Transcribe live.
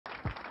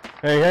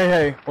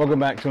Hey, welcome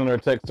back to another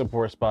Tech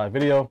Support Spy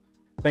video.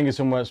 Thank you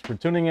so much for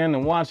tuning in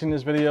and watching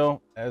this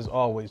video. As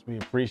always, we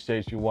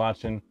appreciate you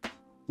watching.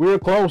 We're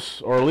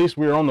close, or at least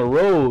we're on the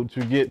road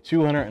to get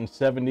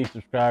 270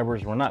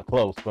 subscribers. We're not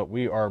close, but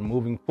we are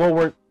moving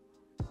forward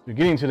to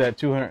getting to that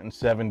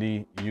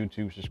 270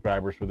 YouTube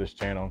subscribers for this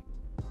channel.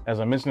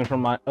 As I mentioned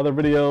from my other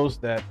videos,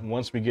 that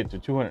once we get to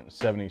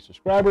 270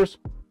 subscribers,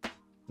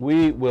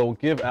 we will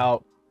give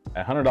out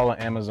a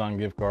 $100 Amazon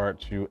gift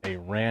card to a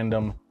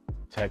random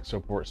Tech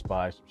Support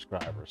Spy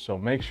subscriber. So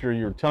make sure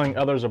you're telling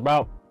others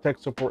about Tech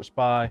Support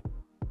Spy,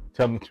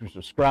 tell them to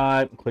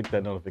subscribe, click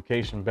that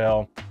notification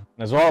bell. And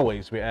as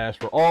always, we ask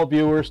for all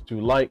viewers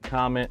to like,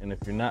 comment, and if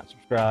you're not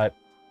subscribed,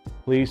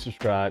 please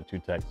subscribe to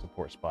Tech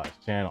Support Spy's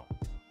channel.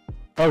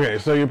 Okay,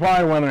 so you're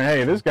probably wondering,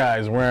 hey, this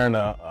guy's wearing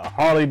a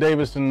Harley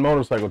Davidson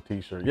motorcycle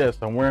t-shirt. Yes,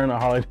 I'm wearing a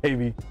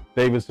Harley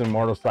Davidson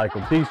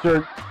motorcycle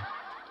t-shirt.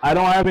 I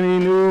don't have any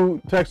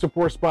new Tech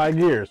Support Spy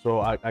gear, so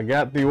I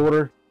got the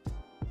order.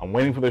 I'm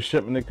waiting for the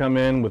shipment to come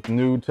in with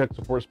new Tech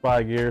Support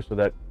Spy gear so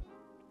that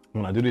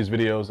when I do these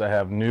videos, I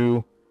have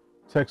new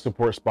Tech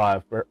Support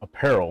Spy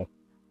apparel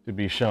to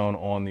be shown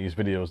on these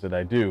videos that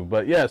I do.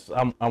 But yes,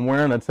 I'm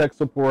wearing a Tech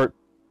Support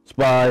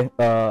Spy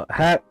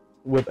hat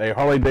with a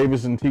Harley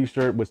Davidson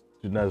t-shirt, which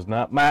does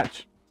not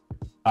match.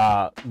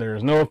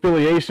 There's no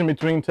affiliation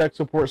between Tech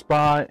Support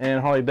Spy and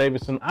Harley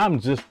Davidson.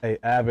 I'm just an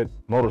avid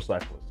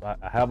motorcyclist. I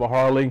have a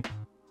Harley.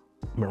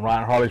 I've been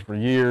riding Harleys for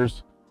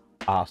years.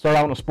 Started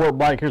out on a sport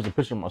bike. Here's a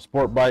picture of my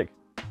sport bike.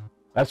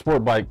 That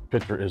sport bike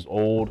picture is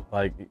old.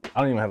 Like,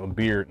 I don't even have a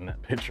beard in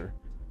that picture.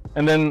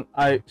 And then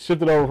I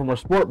shifted over from a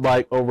sport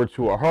bike over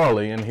to a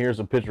Harley, and here's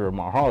a picture of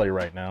my Harley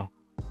right now.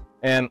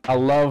 And I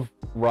love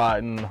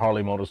riding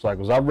Harley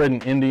motorcycles. I've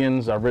ridden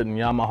Indians, I've ridden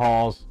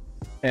Yamahas,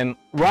 and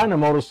riding a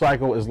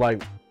motorcycle is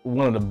like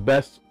one of the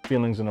best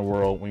feelings in the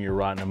world when you're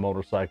riding a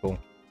motorcycle.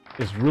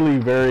 It's really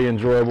very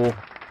enjoyable.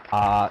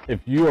 If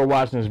you are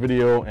watching this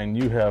video and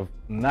you have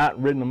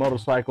not ridden a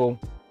motorcycle,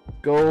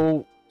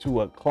 go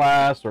to a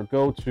class or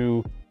go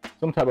to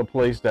some type of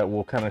place that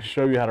will kind of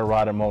show you how to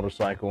ride a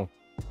motorcycle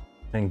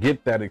and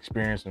get that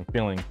experience and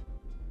feeling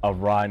of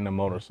riding a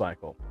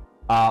motorcycle.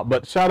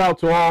 But shout out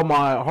to all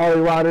my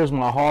Harley riders,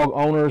 my hog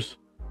owners,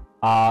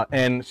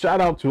 and shout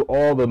out to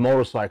all the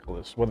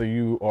motorcyclists, whether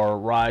you are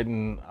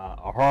riding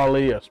a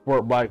Harley, a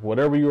sport bike,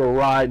 whatever you are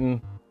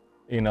riding,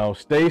 you know,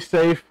 stay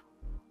safe,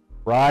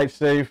 ride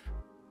safe,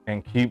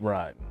 and keep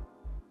riding.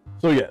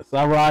 So yes,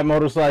 I ride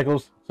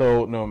motorcycles.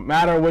 So no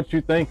matter what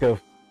you think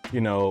of,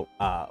 you know,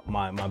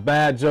 my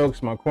bad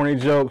jokes, my corny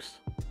jokes,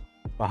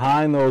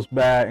 behind those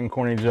bad and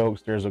corny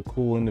jokes, there's a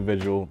cool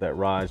individual that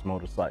rides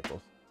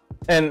motorcycles.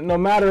 And no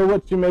matter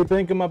what you may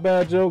think of my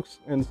bad jokes,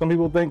 and some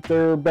people think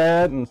they're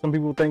bad and some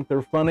people think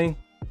they're funny,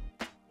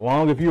 as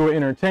long as you are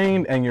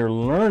entertained and you're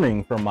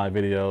learning from my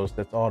videos,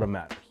 that's all that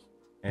matters.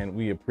 And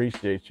we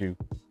appreciate you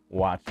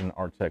watching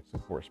our Tech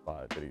Support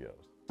Spy videos.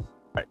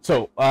 All right,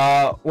 so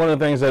one of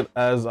the things that,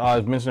 as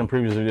I've mentioned in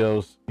previous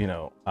videos, you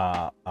know,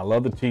 I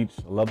love to teach,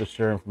 I love to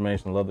share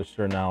information, I love to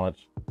share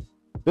knowledge.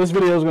 This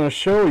video is going to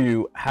show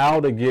you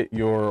how to get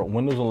your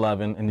Windows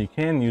 11, and you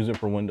can use it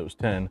for Windows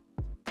 10,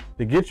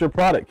 to get your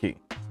product key.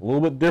 It's a little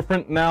bit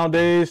different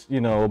nowadays. You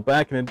know,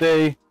 back in the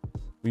day,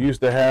 we used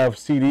to have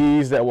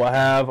CDs that will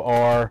have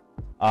our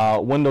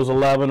Windows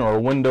 11 or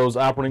Windows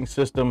operating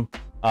system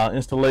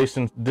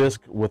installation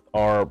disk with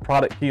our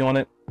product key on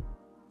it.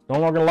 No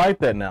longer like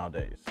that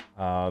nowadays.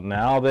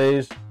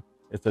 Nowadays,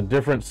 it's a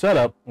different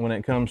setup when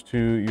it comes to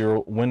your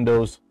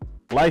Windows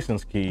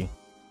license key.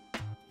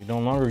 You no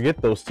longer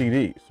get those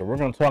CDs. So we're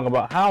going to talk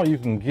about how you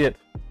can get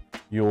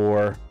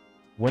your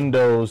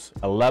Windows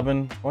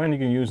 11, or you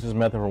can use this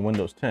method for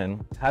Windows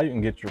 10, how you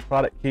can get your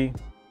product key,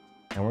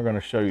 and we're going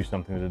to show you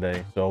something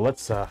today. So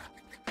let's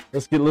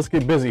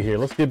get busy here.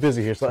 Let's get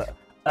busy here. So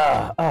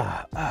I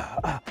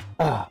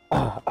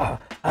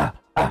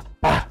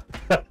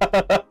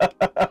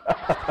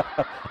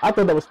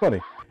thought that was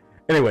funny.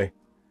 Anyway,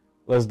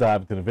 let's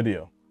dive into the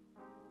video,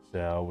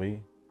 shall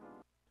we?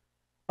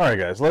 All right,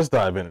 guys, let's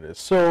dive into this.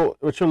 So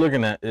what you're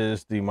looking at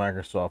is the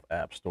Microsoft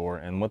App Store,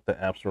 and what the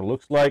App Store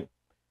looks like.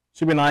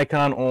 Should be an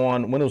icon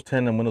on Windows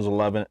 10 and Windows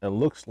 11. It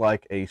looks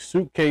like a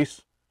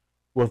suitcase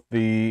with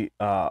the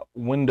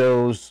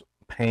Windows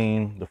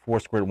pane, the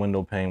 4-squared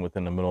window pane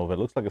within the middle of it. It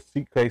looks like a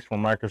suitcase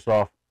from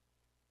Microsoft.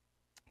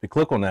 If you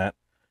click on that,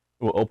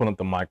 it will open up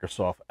the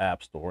Microsoft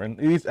App Store. And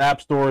these app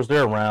stores,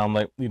 they're around.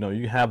 Like, you know,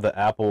 you have the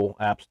Apple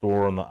App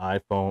Store on the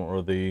iPhone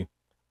or the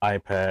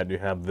iPad. You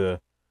have the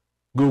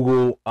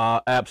Google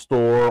App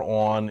Store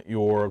on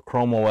your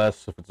Chrome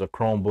OS if it's a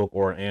Chromebook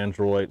or an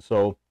Android.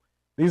 So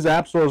these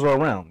app stores are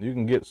around. You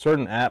can get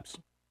certain apps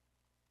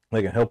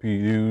that can help you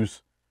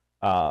use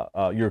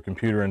your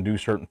computer and do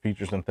certain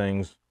features and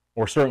things,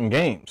 or certain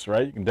games,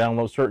 right? You can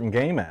download certain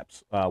game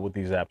apps with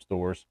these app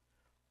stores.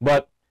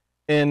 But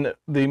in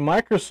the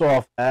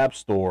Microsoft App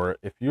Store,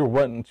 if you're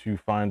wanting to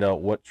find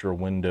out what your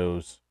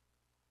Windows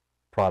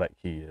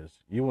product key is,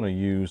 you want to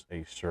use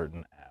a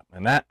certain app.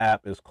 And that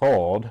app is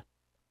called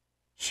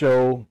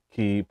Show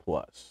Key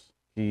Plus.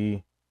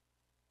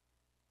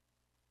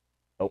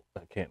 Oh,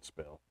 can't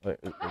spell.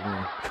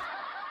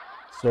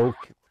 So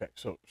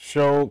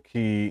show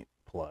key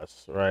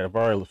plus, right? I've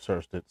already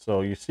searched it.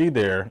 So you see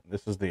there,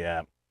 this is the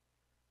app.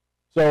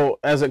 So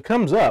as it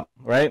comes up,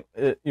 right,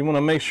 you want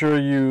to make sure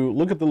you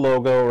look at the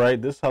logo,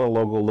 right? This is how the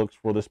logo looks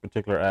for this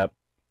particular app.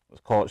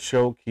 Let's call it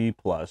Show Key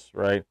Plus,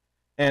 right?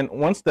 And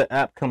once the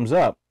app comes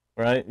up,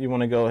 right, you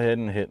want to go ahead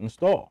and hit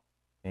install.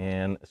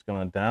 And it's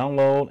going to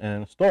download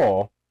and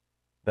install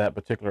that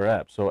particular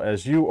app. So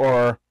as you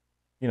are,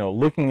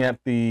 looking at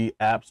the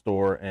App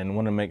Store and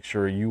want to make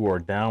sure you are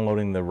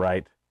downloading the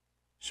right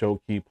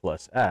Show Key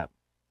Plus app,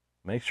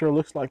 make sure it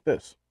looks like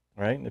this,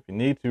 right? If you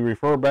need to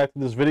refer back to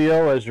this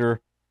video as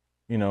you're,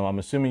 I'm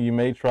assuming you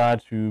may try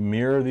to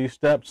mirror these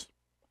steps,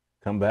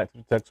 come back to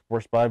the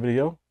TekSupportSpy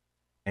video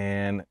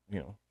and,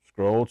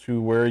 scroll to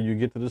where you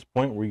get to this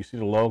point where you see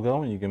the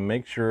logo and you can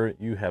make sure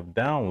you have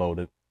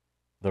downloaded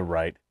the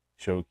right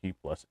Show Key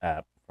Plus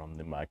app from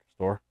the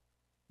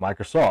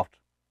Microsoft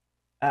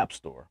App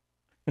Store.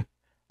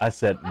 I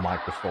said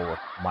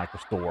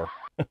Microstore.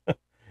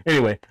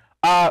 Anyway,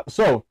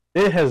 so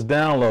it has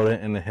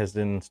downloaded and it has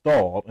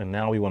installed, and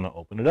now we want to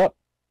open it up.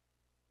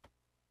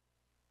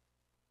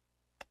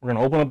 We're going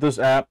to open up this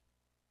app,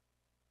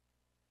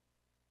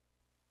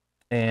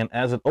 and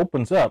as it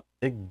opens up,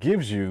 it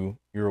gives you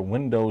your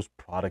Windows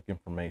product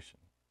information,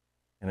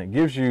 and it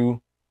gives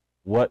you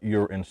what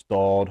your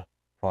installed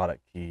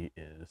product key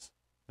is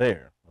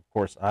there. Of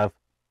course, I've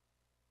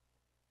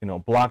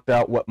blocked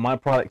out what my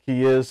product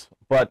key is,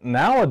 but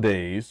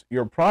nowadays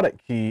your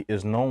product key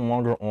is no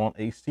longer on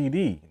a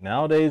CD.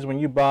 Nowadays, when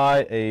you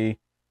buy a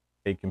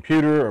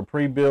computer, a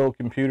pre-built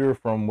computer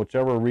from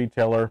whichever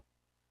retailer,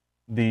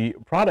 the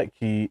product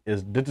key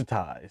is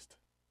digitized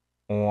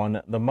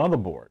on the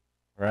motherboard,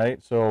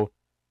 right? So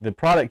the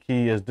product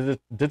key is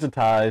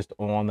digitized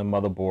on the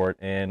motherboard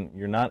and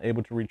you're not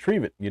able to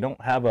retrieve it. You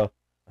don't have a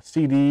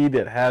CD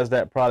that has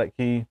that product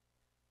key.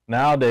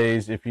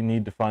 Nowadays, if you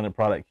need to find a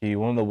product key,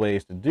 one of the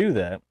ways to do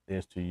that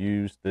is to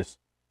use this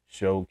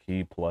Show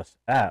Key Plus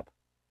app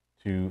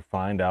to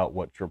find out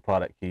what's your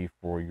product key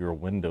for your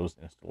Windows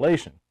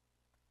installation.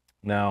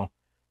 Now,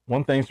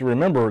 one thing to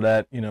remember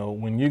that,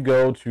 when you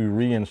go to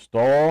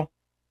reinstall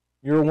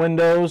your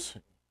Windows,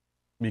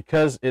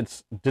 because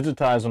it's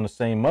digitized on the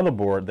same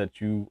motherboard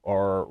that you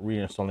are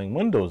reinstalling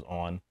Windows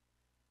on,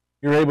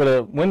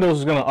 Windows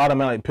is going to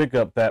automatically pick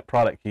up that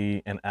product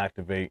key and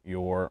activate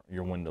your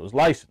Windows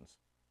license.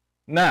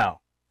 Now,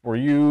 for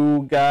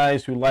you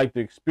guys who like to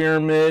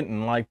experiment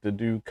and like to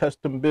do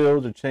custom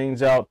builds or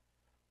change out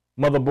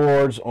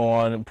motherboards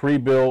on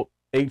pre-built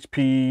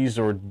HPs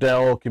or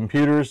Dell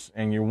computers,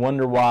 and you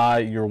wonder why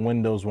your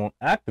Windows won't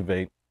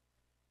activate,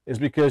 is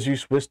because you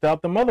switched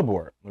out the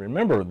motherboard.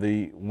 Remember,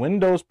 the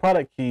Windows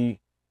product key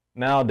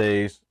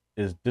nowadays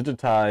is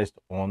digitized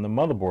on the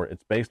motherboard.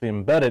 It's basically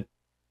embedded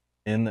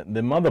in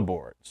the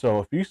motherboard. So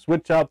if you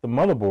switch out the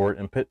motherboard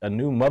and put a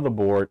new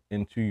motherboard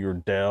into your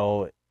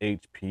Dell,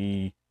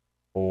 HP,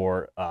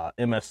 or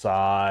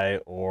MSI,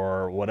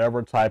 or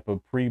whatever type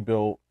of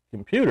pre-built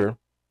computer,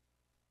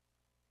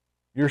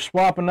 you're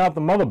swapping out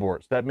the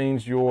motherboards. That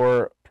means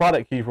your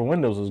product key for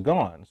Windows is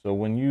gone. So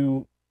when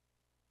you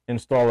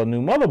install a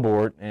new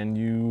motherboard and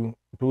you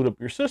boot up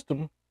your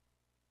system,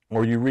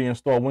 or you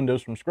reinstall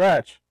Windows from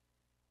scratch,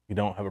 you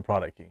don't have a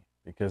product key,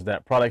 because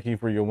that product key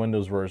for your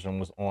Windows version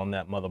was on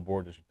that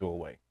motherboard that you threw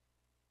away.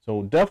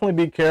 So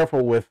definitely be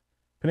careful with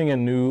putting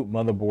in new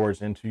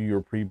motherboards into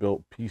your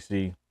pre-built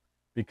PC,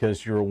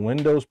 because your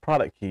Windows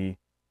product key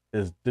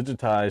is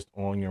digitized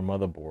on your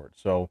motherboard.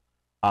 So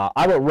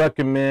I would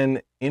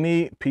recommend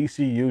any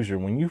PC user,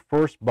 when you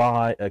first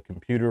buy a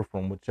computer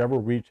from whichever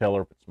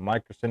retailer, if it's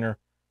Micro Center,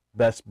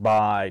 Best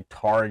Buy,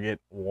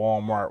 Target,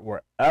 Walmart,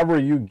 wherever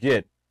you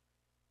get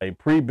a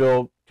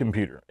pre-built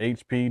computer,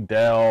 HP,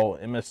 Dell,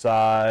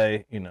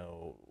 MSI,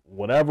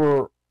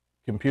 whatever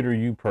computer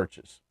you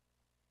purchase,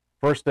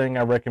 first thing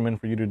I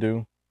recommend for you to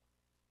do,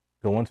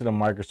 go into the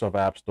Microsoft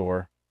App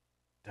Store,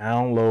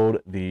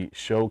 download the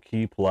Show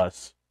Key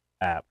Plus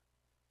app,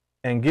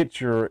 and get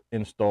your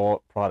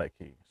installed product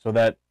key, so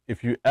that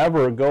if you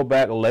ever go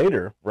back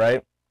later,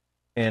 right,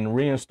 and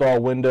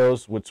reinstall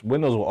Windows, which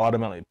Windows will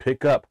automatically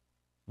pick up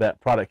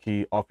that product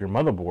key off your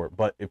motherboard.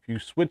 But if you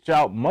switch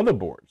out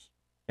motherboards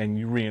and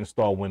you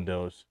reinstall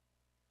Windows,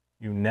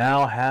 you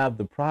now have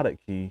the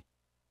product key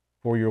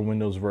for your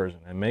Windows version.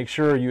 And make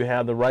sure you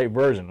have the right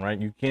version, right?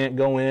 You can't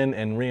go in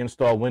and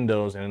reinstall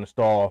Windows and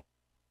install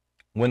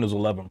Windows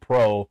 11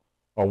 Pro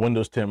or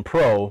Windows 10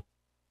 Pro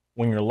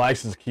when your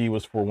license key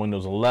was for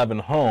Windows 11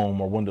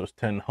 Home or Windows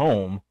 10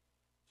 Home.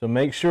 So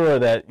make sure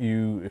that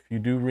if you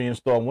do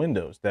reinstall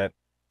Windows, that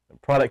the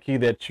product key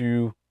that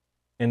you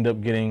end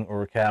up getting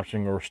or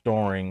capturing or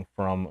storing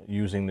from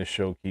using the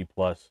Show Key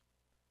Plus,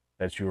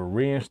 that you're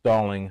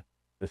reinstalling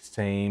the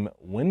same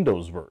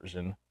Windows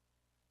version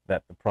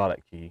that the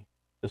product key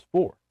is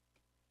for.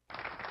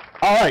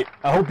 All right,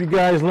 I hope you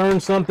guys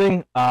learned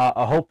something.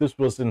 I hope this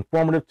was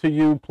informative to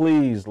you.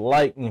 Please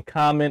like and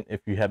comment.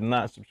 If you have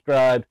not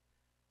subscribed,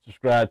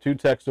 subscribe to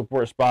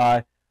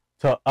TekSupportSpy.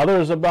 Tell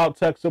others about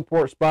Tech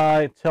Support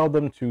Spy. Tell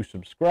them to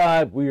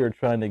subscribe. We are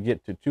trying to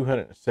get to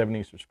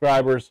 270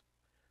 subscribers.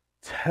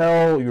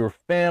 Tell your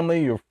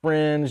family, your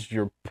friends,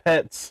 your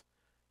pets,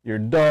 your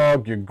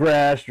dog, your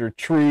grass, your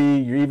tree,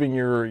 even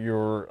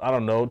your I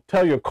don't know,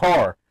 tell your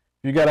car.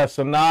 If you got a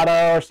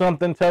Sonata or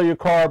something, tell your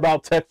car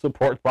about Tech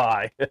Support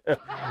Spy.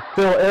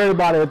 Tell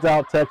everybody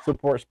about Tech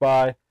Support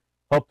Spy.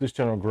 Help this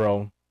channel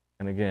grow.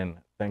 And again,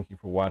 thank you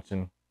for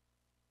watching.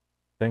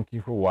 Thank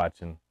you for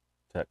watching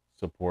Tech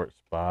Support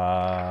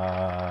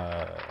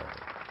Spy.